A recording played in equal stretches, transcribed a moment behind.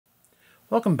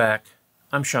Welcome back.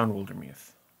 I'm Sean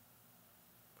Wildermuth.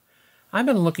 I've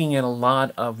been looking at a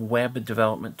lot of web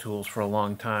development tools for a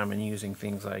long time and using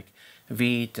things like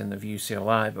Vite and the Vue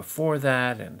CLI before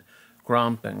that, and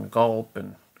Grump and Gulp,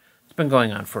 and it's been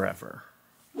going on forever.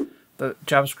 The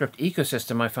JavaScript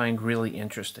ecosystem I find really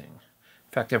interesting.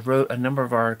 In fact, I've wrote a number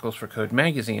of articles for Code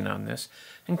Magazine on this,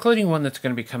 including one that's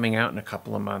going to be coming out in a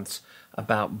couple of months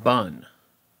about Bun.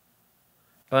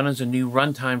 Bun is a new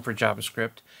runtime for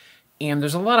JavaScript, and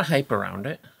there's a lot of hype around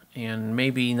it, and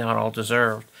maybe not all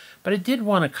deserved, but I did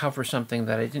want to cover something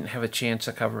that I didn't have a chance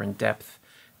to cover in depth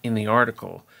in the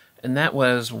article, and that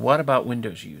was, what about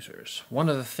Windows users? One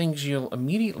of the things you'll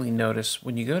immediately notice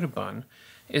when you go to Bun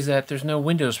is that there's no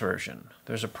Windows version.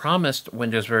 There's a promised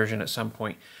Windows version at some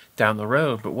point down the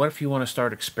road, but what if you want to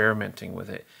start experimenting with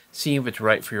it, see if it's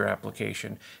right for your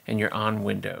application, and you're on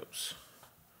Windows?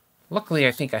 Luckily,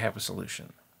 I think I have a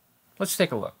solution. Let's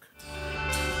take a look.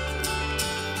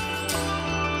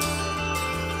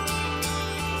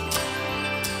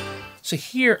 So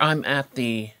here I'm at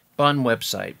the Bun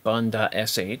website,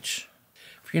 Bun.sh.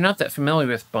 If you're not that familiar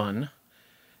with Bun,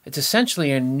 it's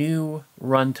essentially a new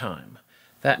runtime.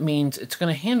 That means it's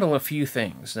going to handle a few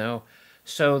things. So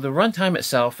the runtime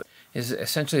itself is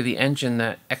essentially the engine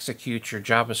that executes your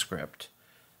JavaScript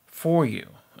for you.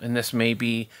 And this may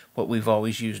be what we've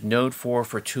always used Node for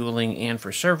tooling and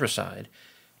for server-side.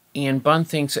 And Bun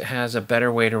thinks it has a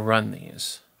better way to run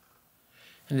these.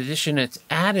 In addition, it's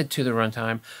added to the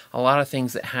runtime a lot of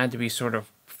things that had to be sort of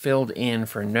filled in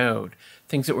for Node,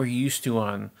 things that we're used to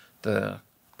on the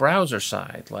browser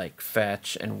side, like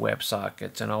fetch and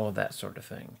WebSockets and all of that sort of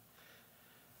thing.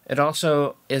 It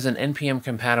also is an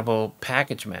NPM-compatible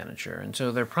package manager, and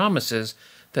so their promise is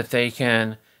that they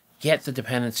can get the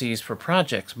dependencies for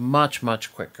projects much,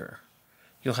 much quicker.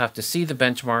 You'll have to see the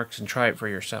benchmarks and try it for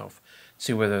yourself,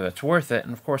 see whether that's worth it.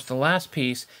 And of course, the last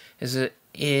piece is it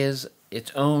is its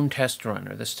own test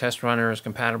runner. This test runner is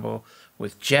compatible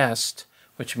with Jest,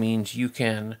 which means you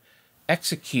can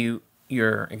execute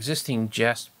your existing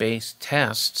Jest-based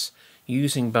tests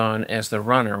using Bun as the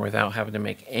runner without having to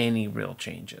make any real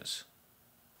changes.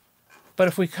 But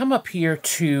if we come up here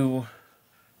to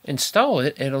install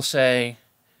it, it'll say,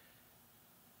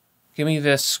 give me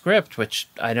this script, which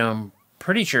I'm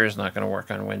pretty sure is not going to work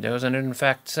on Windows, and it in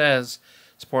fact says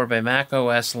supported by Mac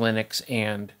OS, Linux,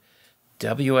 and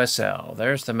WSL.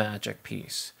 There's the magic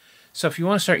piece. So if you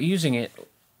want to start using it,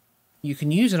 you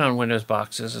can use it on Windows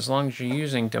boxes as long as you're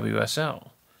using WSL.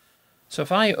 So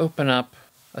if I open up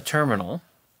a terminal,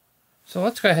 so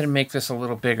let's go ahead and make this a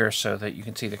little bigger so that you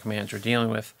can see the commands we're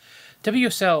dealing with.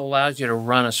 WSL allows you to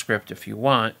run a script if you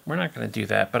want. We're not going to do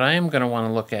that, but I am going to want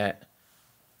to look at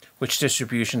which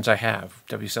distributions I have.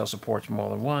 WSL supports more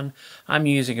than one. I'm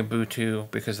using Ubuntu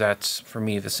because that's, for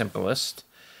me, the simplest.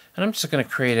 And I'm just going to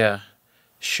create a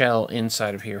shell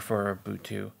inside of here for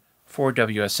Ubuntu for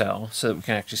WSL so that we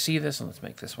can actually see this. And let's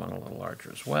make this one a little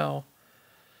larger as well.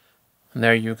 And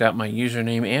there you've got my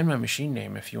username and my machine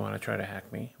name if you want to try to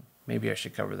hack me. Maybe I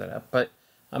should cover that up, but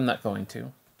I'm not going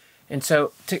to. And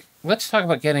so let's talk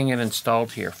about getting it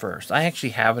installed here first. I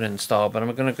actually have it installed, but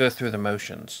I'm going to go through the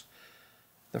motions.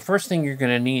 The first thing you're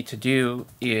going to need to do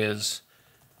is,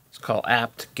 it's called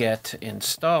apt-get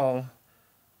install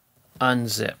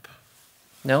unzip.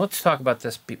 Now let's talk about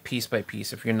this piece by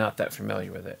piece if you're not that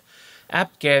familiar with it.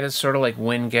 apt-get is sort of like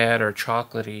winget or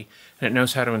chocolatey, and it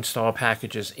knows how to install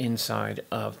packages inside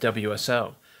of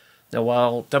WSL. Now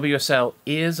while WSL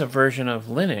is a version of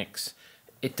Linux,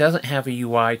 it doesn't have a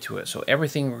UI to it, so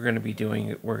everything we're going to be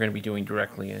doing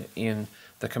directly in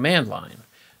the command line.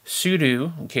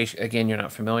 Sudo, in case, again, you're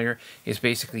not familiar, is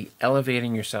basically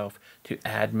elevating yourself to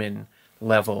admin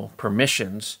level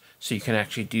permissions so you can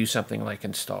actually do something like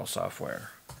install software.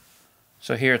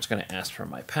 So here it's going to ask for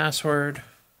my password.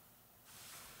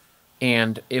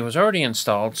 And it was already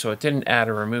installed, so it didn't add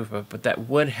or remove it, but that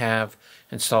would have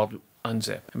installed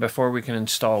unzip. And before we can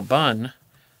install Bun,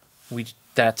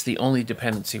 that's the only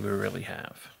dependency we really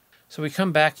have. So we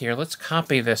come back here, let's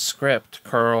copy this script,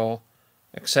 curl,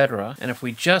 etc. And if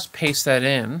we just paste that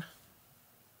in,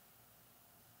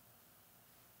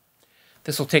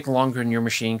 this will take longer in your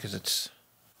machine because it's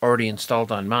already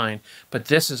installed on mine, but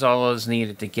this is all that is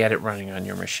needed to get it running on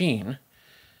your machine.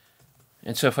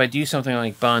 And so if I do something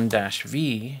like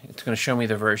Bun-v, it's going to show me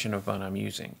the version of Bun I'm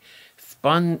using. If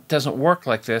Bun doesn't work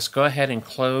like this, go ahead and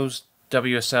close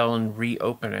WSL and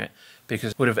reopen it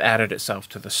because it would have added itself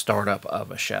to the startup of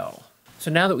a shell.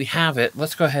 So now that we have it,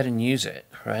 let's go ahead and use it,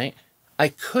 right? I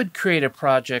could create a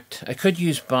project. I could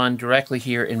use Bun directly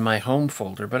here in my home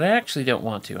folder, but I actually don't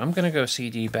want to. I'm going to go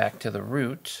cd back to the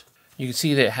root, you can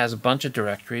see that it has a bunch of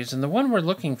directories, and the one we're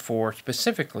looking for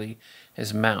specifically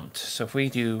is mount. So if we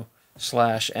do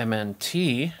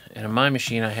 /mnt, and on my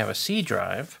machine I have a C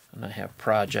drive, and I have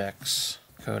projects,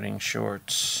 coding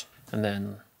shorts, and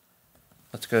then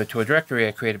let's go to a directory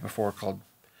I created before called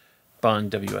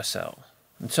Bun.WSL.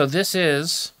 And so this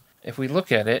is, if we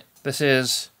look at it, this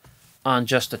is on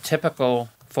just a typical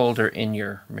folder in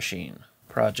your machine.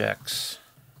 Projects,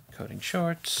 coding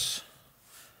shorts,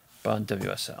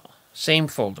 Bun.WSL. Same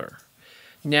folder.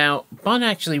 Now, Bun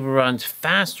actually runs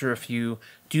faster if you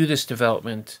do this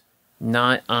development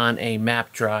not on a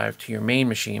map drive to your main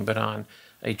machine, but on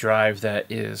a drive that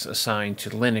is assigned to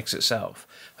Linux itself.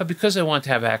 But because I want to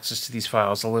have access to these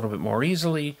files a little bit more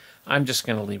easily, I'm just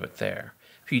going to leave it there.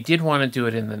 If you did want to do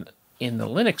it in the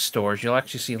Linux stores, you'll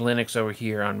actually see Linux over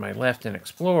here on my left in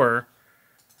Explorer,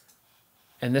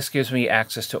 and this gives me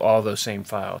access to all those same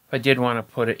files. If I did want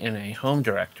to put it in a home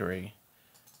directory,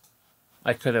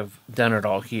 I could have done it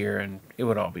all here and it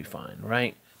would all be fine,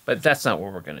 right? But that's not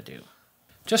what we're going to do.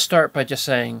 Just start by just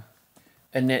saying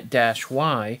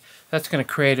init-y. That's going to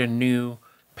create a new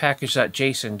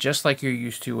package.json just like you're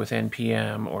used to with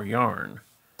npm or yarn.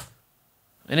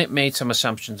 And it made some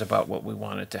assumptions about what we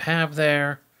wanted to have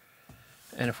there.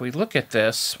 And if we look at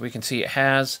this, we can see it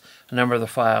has a number of the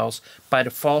files. By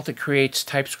default, it creates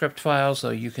TypeScript files,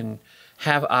 though you can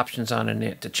have options on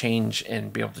init to change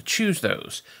and be able to choose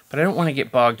those. But I don't want to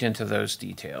get bogged into those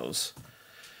details.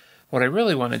 What I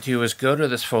really want to do is go to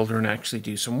this folder and actually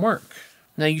do some work.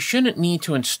 Now, you shouldn't need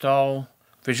to install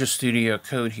Visual Studio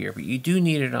Code here, but you do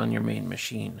need it on your main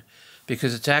machine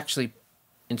because it's actually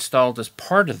installed as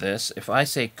part of this. If I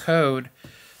say code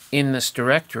in this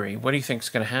directory, what do you think is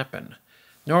going to happen?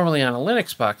 Normally on a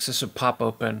Linux box, this would pop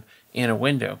open in a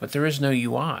window, but there is no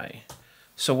UI.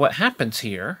 So what happens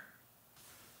here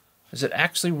is it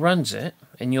actually runs it,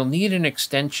 and you'll need an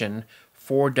extension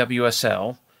for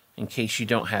WSL in case you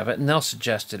don't have it, and they'll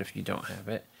suggest it if you don't have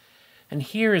it. And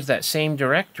here is that same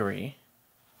directory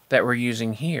that we're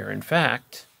using here. In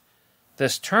fact,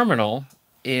 this terminal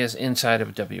is inside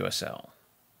of WSL.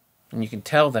 And you can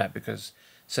tell that because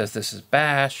it says this is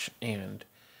bash, and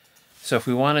so if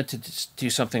we wanted to just do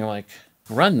something like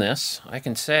run this, I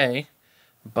can say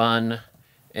bun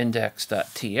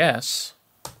index.ts,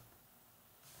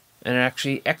 and it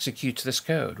actually executes this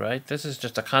code, right? This is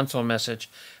just a console message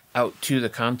out to the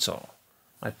console.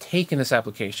 I've taken this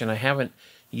application. I haven't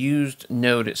used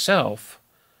Node itself,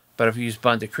 but I've used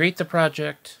Bun to create the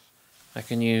project. I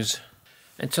can use,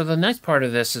 and so the nice part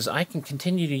of this is I can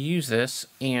continue to use this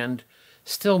and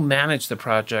still manage the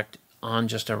project on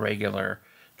just a regular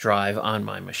drive on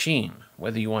my machine.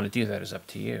 Whether you want to do that is up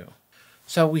to you.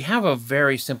 So we have a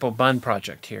very simple Bun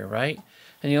project here, right?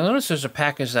 And you'll notice there's a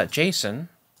package.json,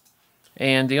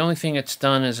 and the only thing it's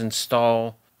done is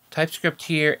install TypeScript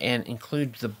here and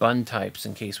include the Bun types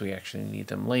in case we actually need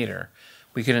them later.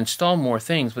 We could install more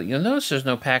things, but you'll notice there's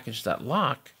no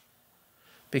package.lock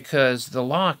because the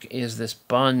lock is this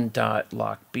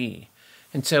bun.lockb.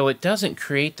 And so it doesn't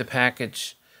create the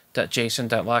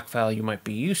package.json.lock file you might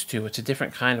be used to. It's a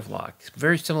different kind of lock. It's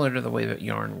very similar to the way that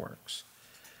yarn works.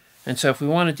 And so if we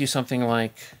want to do something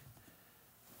like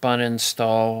bun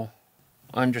install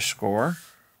underscore,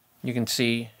 you can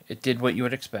see it did what you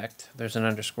would expect. There's an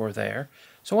underscore there.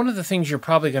 So one of the things you're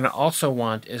probably going to also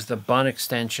want is the Bun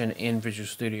extension in Visual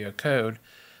Studio Code.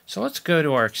 So let's go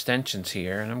to our extensions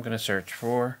here, and I'm going to search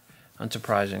for,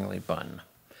 unsurprisingly, Bun.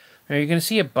 Now you're going to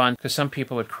see a Bun because some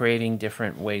people are creating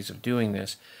different ways of doing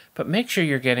this, but make sure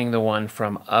you're getting the one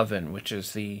from Oven, which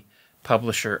is the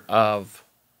publisher of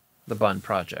the Bun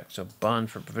project. So Bun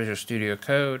for Visual Studio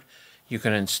Code, you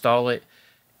can install it.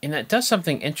 And that does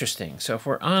something interesting. So if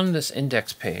we're on this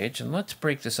index page, and let's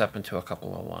break this up into a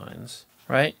couple of lines,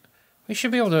 right? We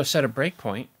should be able to set a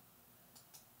breakpoint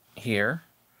here.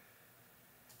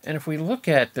 And if we look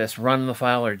at this run the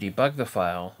file or debug the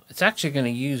file, it's actually going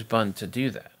to use Bun to do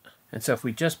that. And so if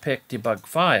we just pick debug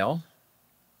file,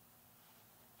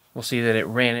 we'll see that it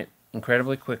ran it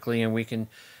incredibly quickly, and we can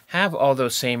have all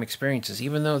those same experiences,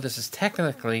 even though this is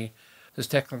technically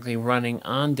running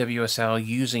on WSL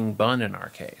using Bun in our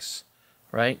case,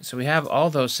 right? So we have all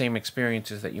those same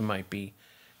experiences that you might be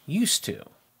used to.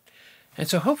 And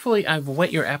so hopefully I've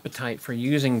whet your appetite for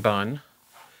using Bun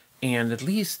and at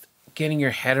least getting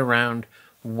your head around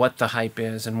what the hype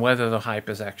is and whether the hype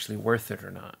is actually worth it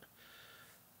or not.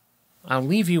 I'll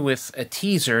leave you with a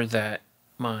teaser that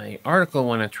my article,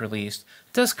 when it's released,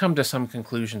 does come to some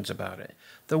conclusions about it.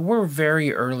 Though we're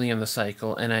very early in the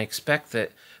cycle, and I expect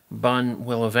that Bun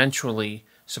will eventually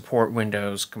support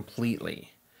Windows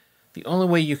completely. The only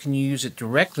way you can use it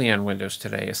directly on Windows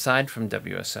today, aside from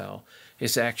WSL,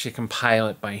 is to actually compile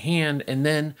it by hand, and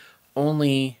then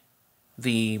only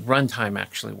the runtime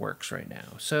actually works right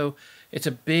now. So it's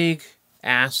a big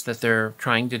ask that they're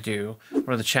trying to do. One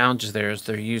of the challenges there is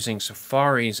they're using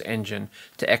Safari's engine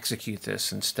to execute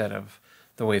this instead of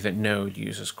the way that Node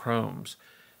uses Chrome's.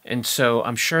 And so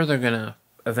I'm sure they're going to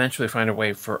eventually find a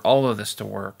way for all of this to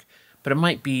work, but it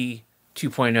might be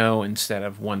 2.0 instead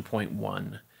of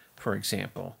 1.1, for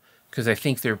example, because I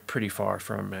think they're pretty far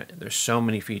from it. There's so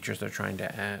many features they're trying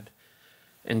to add.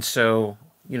 And so,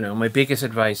 my biggest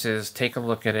advice is take a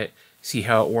look at it, see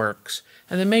how it works,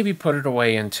 and then maybe put it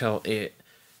away until it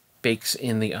bakes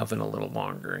in the oven a little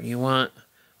longer. You want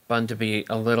bun to be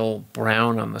a little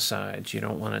brown on the sides. You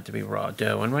don't want it to be raw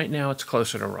dough, and right now it's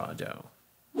closer to raw dough.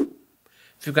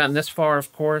 If you've gotten this far,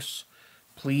 of course,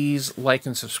 please like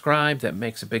and subscribe. That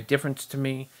makes a big difference to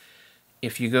me.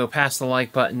 If you go past the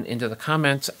like button into the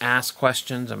comments, ask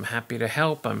questions. I'm happy to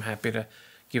help. I'm happy to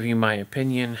give you my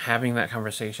opinion. Having that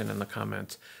conversation in the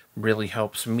comments really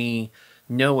helps me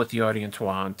know what the audience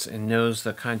wants and knows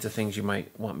the kinds of things you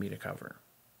might want me to cover.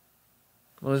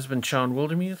 Well, this has been Sean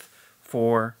Wildermuth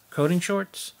for Coding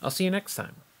Shorts. I'll see you next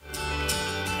time.